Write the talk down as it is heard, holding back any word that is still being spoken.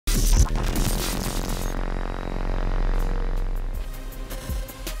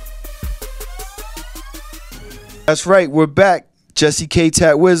That's right, we're back. Jesse K.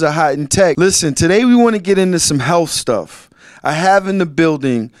 Tat Wizard, Hot and Tech. Listen, today we want to get into some health stuff. I have in the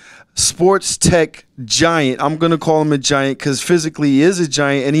building sports tech giant. I'm going to call him a giant because physically he is a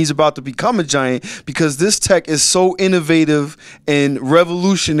giant, and he's about to become a giant because this tech is so innovative and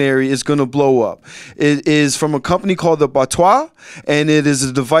revolutionary, it's going to blow up. It is from a company called the Batois, and it is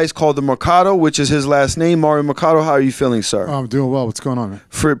a device called the Mercado, which is his last name. Mario Mercado, how are you feeling, sir? I'm doing well. What's going on, man?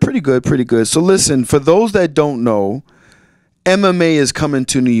 Pretty good, pretty good. So listen, for those that don't know, MMA is coming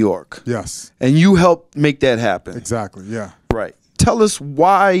to New York. Yes. And you helped make that happen. Exactly, yeah. Right. Tell us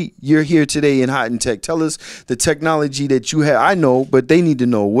why you're here today in Hot and Tech. Tell us the technology that you have. I know, but they need to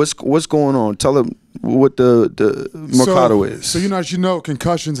know what's going on. Tell them what the Mercado is. So, as you know,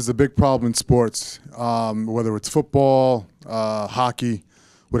 concussions is a big problem in sports, whether it's football, hockey,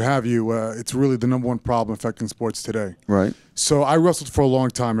 what have you. It's really the #1 problem affecting sports today. Right. So I wrestled for a long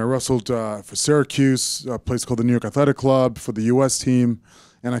time. I wrestled for Syracuse, a place called the New York Athletic Club, for the U.S. team,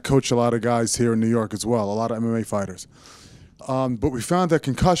 and I coach a lot of guys here in New York as well, a lot of MMA fighters. But we found that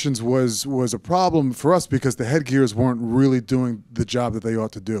concussions was a problem for us because the headgears weren't really doing the job that they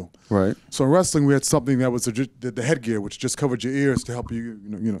ought to do. Right. So in wrestling, we had something that was the headgear, which just covered your ears to help you,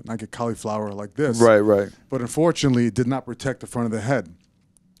 not get cauliflower like this. Right, right. But unfortunately, it did not protect the front of the head.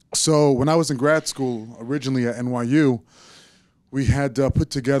 So when I was in grad school, originally at NYU, we had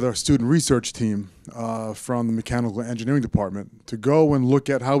put together a student research team from the mechanical engineering department to go and look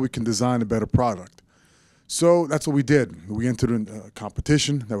at how we can design a better product. So that's what we did. We entered a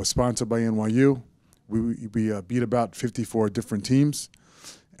competition that was sponsored by NYU. We beat about 54 different teams,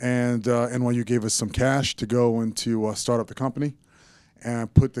 and NYU gave us some cash to go and to start up the company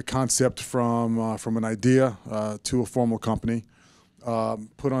and put the concept from an idea to a formal company.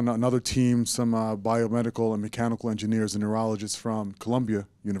 Put on another team some biomedical and mechanical engineers and neurologists from Columbia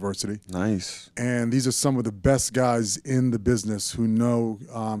University. Nice. And these are some of the best guys in the business who know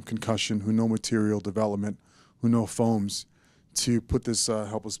concussion, who know material development, who know foams, to put this,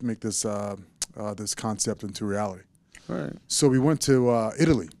 help us make this this concept into reality. Right. So we went to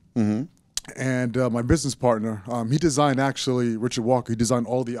Italy. Mm-hmm. And my business partner, he designed, actually, Richard Walker, he designed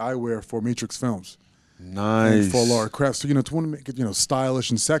all the eyewear for Matrix films. Nice. And for Laura Kraft. So, to want to make it, stylish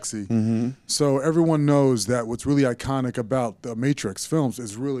and sexy. Mm-hmm. So everyone knows that what's really iconic about the Matrix films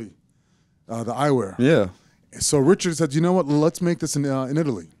is really the eyewear. Yeah. So Richard said, you know what, let's make this in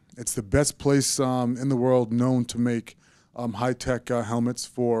Italy. It's the best place in the world known to make high-tech helmets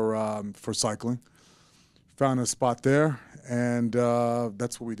for cycling. Found a spot there, and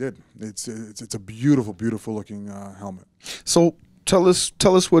that's what we did. It's a beautiful, beautiful looking helmet. So tell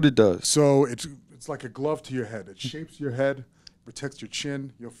us what it does. So it's like a glove to your head. It shapes your head, protects your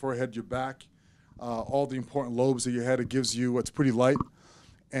chin, your forehead, your back, all the important lobes of your head. It gives you, it's pretty light,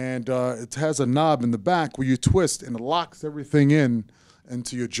 and it has a knob in the back where you twist, and it locks everything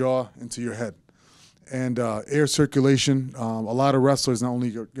into your jaw, into your head. And air circulation. A lot of wrestlers not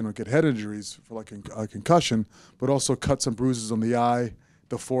only get head injuries for like a concussion, but also cuts and bruises on the eye,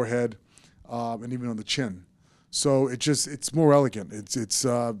 the forehead, and even on the chin. So it's more elegant.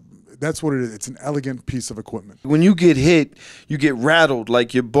 That's what it is. It's an elegant piece of equipment. When you get hit, you get rattled,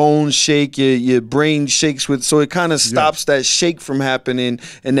 like your bones shake, your brain shakes so it kind of stops that shake from happening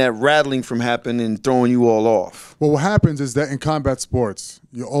and that rattling from happening and throwing you all off. Well, what happens is that in combat sports,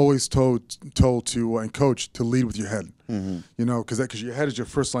 you're always told to and coached to lead with your head. Mm-hmm. Because your head is your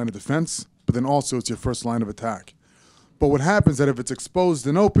first line of defense, but then also it's your first line of attack. But what happens is that if it's exposed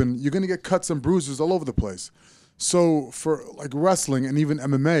and open, you're going to get cuts and bruises all over the place. So for like wrestling and even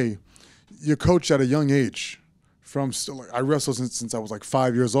MMA, you're coached at a young age. I wrestled since I was like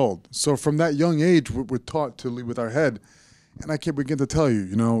 5 years old. So from that young age, we're taught to lead with our head. And I can't begin to tell you,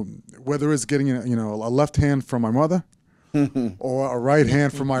 whether it's getting a left hand from my mother or a right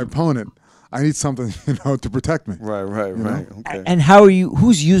hand from my opponent, I need something to protect me. Right. Okay. And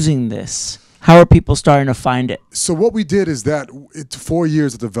who's using this? How are people starting to find it? So what we did is that it's 4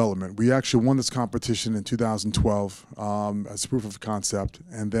 years of development. We actually won this competition in 2012 as proof of concept,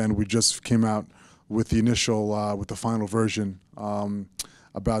 and then we just came out with the initial, with the final version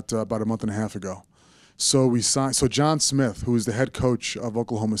about a month and a half ago. So we signed. So John Smith, who is the head coach of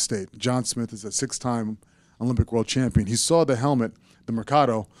Oklahoma State, John Smith is a 6-time Olympic world champion. He saw the helmet, the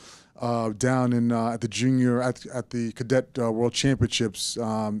Mercado, down in at the cadet world championships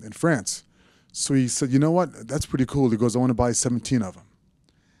in France. So he said, you know what, that's pretty cool. He goes, I want to buy 17 of them.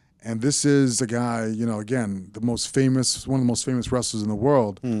 And this is a guy, again, one of the most famous wrestlers in the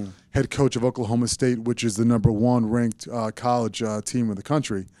world, head coach of Oklahoma State, which is the #1 ranked college team in the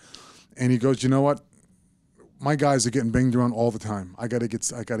country. And he goes, you know what, my guys are getting banged around all the time. I gotta get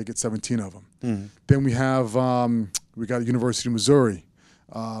 17 of them. Then we have we got University of Missouri,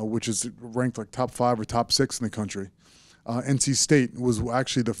 which is ranked like top 5 or top 6 in the country. NC State was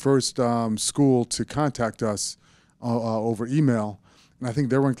actually the first school to contact us over email, and I think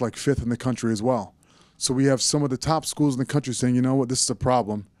they're ranked like 5th in the country as well. So we have some of the top schools in the country saying, you know what, this is a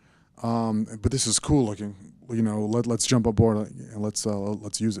problem, but this is cool looking. You know, let's jump aboard and let's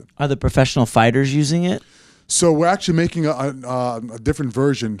use it. Are the professional fighters using it? So we're actually making a different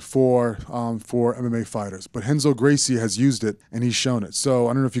version for MMA fighters. But Renzo Gracie has used it and he's shown it. So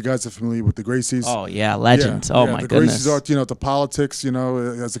I don't know if you guys are familiar with the Gracies. Oh yeah, legends. Yeah, oh yeah, my the goodness. Gracies are, to politics.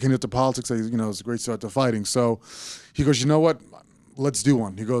 As a candidate to politics, as a Gracie are to fighting. So he goes, you know what? Let's do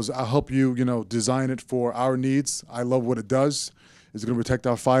one. He goes, I'll help you. Design it for our needs. I love what it does. It's going to protect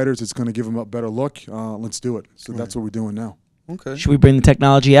our fighters. It's going to give them a better look. Let's do it. So that's what we're doing now. Okay. Should we bring the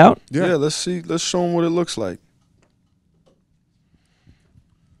technology out? Yeah. Let's see. Let's show them what it looks like.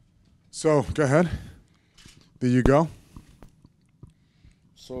 So go ahead. There you go.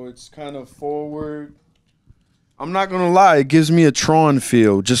 So it's kind of forward. I'm not gonna lie, it gives me a Tron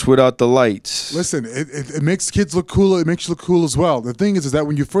feel just without the lights. Listen, it makes kids look cool. It makes you look cool as well. The thing is that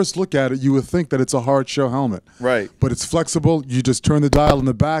when you first look at it, you would think that it's a hard shell helmet. Right. But it's flexible. You just turn the dial in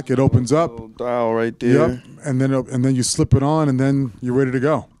the back. It opens up. Little dial right there. Yep. And then you slip it on, and then you're ready to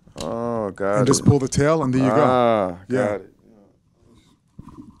go. Oh, got and it. just pull the tail, and there you go. Ah, got it.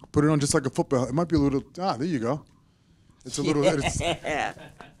 Put it on just like a football. It might be a little. There you go. It's a little. There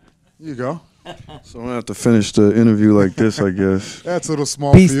you go. So I'm gonna have to finish the interview like this, I guess. That's a little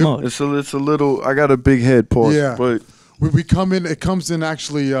small Beast for you. mode. It's a little. I got a big head, pause. Yeah. But We come in. It comes in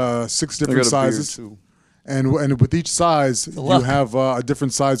actually 6 I different got a sizes, beard too. and with each size, you look. have a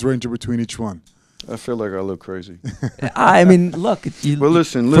different size range between each one. I feel like I look crazy. I mean, look. But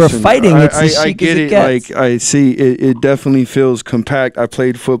listen. For fighting, it's as I chic get as it it. gets. Like I see, it definitely feels compact. I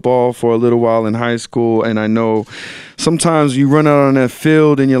played football for a little while in high school, and I know sometimes you run out on that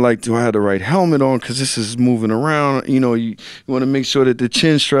field and you're like, do I have the right helmet on? Because this is moving around. You want to make sure that the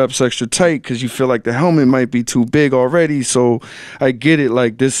chin strap's extra tight because you feel like the helmet might be too big already. So I get it.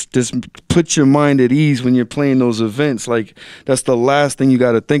 Like this puts your mind at ease when you're playing those events. Like that's the last thing you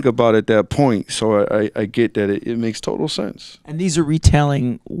got to think about at that point. So I get that it makes total sense. And these are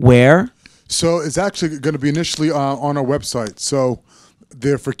retailing where? So it's actually going to be initially on our website. So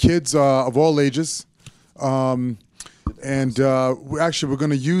they're for kids of all ages. And we're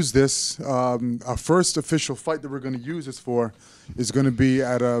going to use this. Our first official fight that we're going to use this for is going to be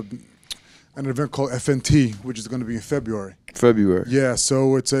at an event called FNT, which is going to be in February. February. Yeah,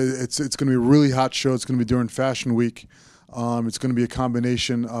 so it's going to be a really hot show. It's going to be during Fashion Week. It's going to be a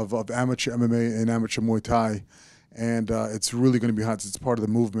combination of amateur MMA and amateur Muay Thai. And it's really going to be hot. It's part of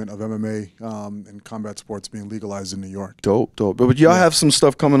the movement of MMA and combat sports being legalized in New York. Dope. But y'all have some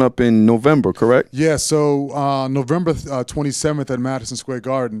stuff coming up in November, correct? Yeah, so November 27th at Madison Square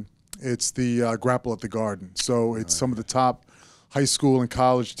Garden, it's the Grapple at the Garden. So it's some of the top high school and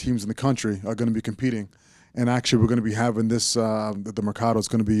college teams in the country are going to be competing. And actually, we're going to be having this, the Mercado is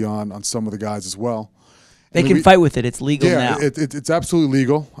going to be on some of the guys as well. They can fight with it. It's legal now. Yeah, it's absolutely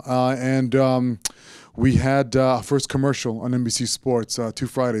legal. We had our first commercial on NBC Sports 2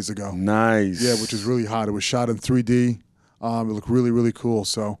 Fridays ago. Nice. Yeah, which is really hot. It was shot in 3D. It looked really, really cool.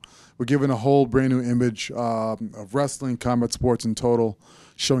 So we're giving a whole brand new image of wrestling, combat sports in total,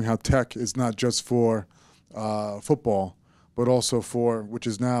 showing how tech is not just for football, but also for, which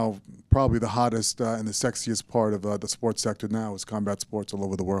is now probably the hottest and the sexiest part of the sports sector now, is combat sports all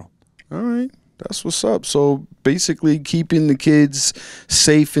over the world. All right. That's what's up. So basically keeping the kids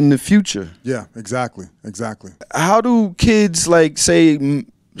safe in the future. Yeah, exactly. How do kids, like, say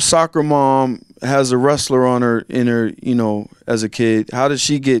soccer mom has a wrestler on her as a kid, how does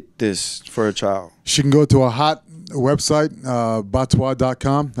she get this for a child? She can go to our hot website,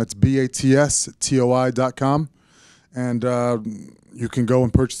 batoi.com. That's BATSTOI.com. And you can go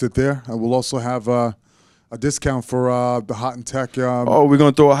and purchase it there. We'll also have a discount for the Hot and Tech. We're going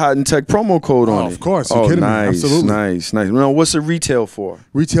to throw a Hot and Tech promo code on it. Of course. You're kidding me. Absolutely. Nice. Now, what's the retail for?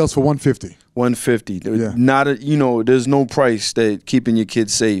 Retail's for $150. $150. Yeah. Not there's no price that keeping your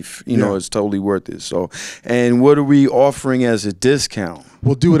kids safe, is totally worth it. So, and what are we offering as a discount?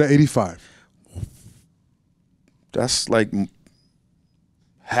 We'll do it at $85. That's like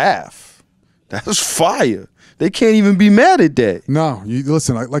half. That's fire. They can't even be mad at that. No,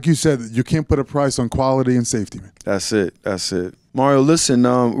 listen, like you said, you can't put a price on quality and safety, man. That's it. Mario, listen,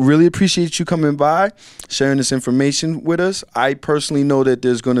 really appreciate you coming by, sharing this information with us. I personally know that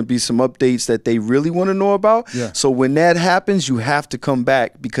there's going to be some updates that they really want to know about. Yeah. So when that happens, you have to come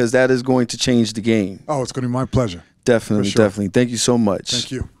back because that is going to change the game. Oh, it's going to be my pleasure. Definitely, For sure. definitely. Thank you so much.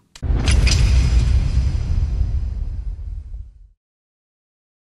 Thank you.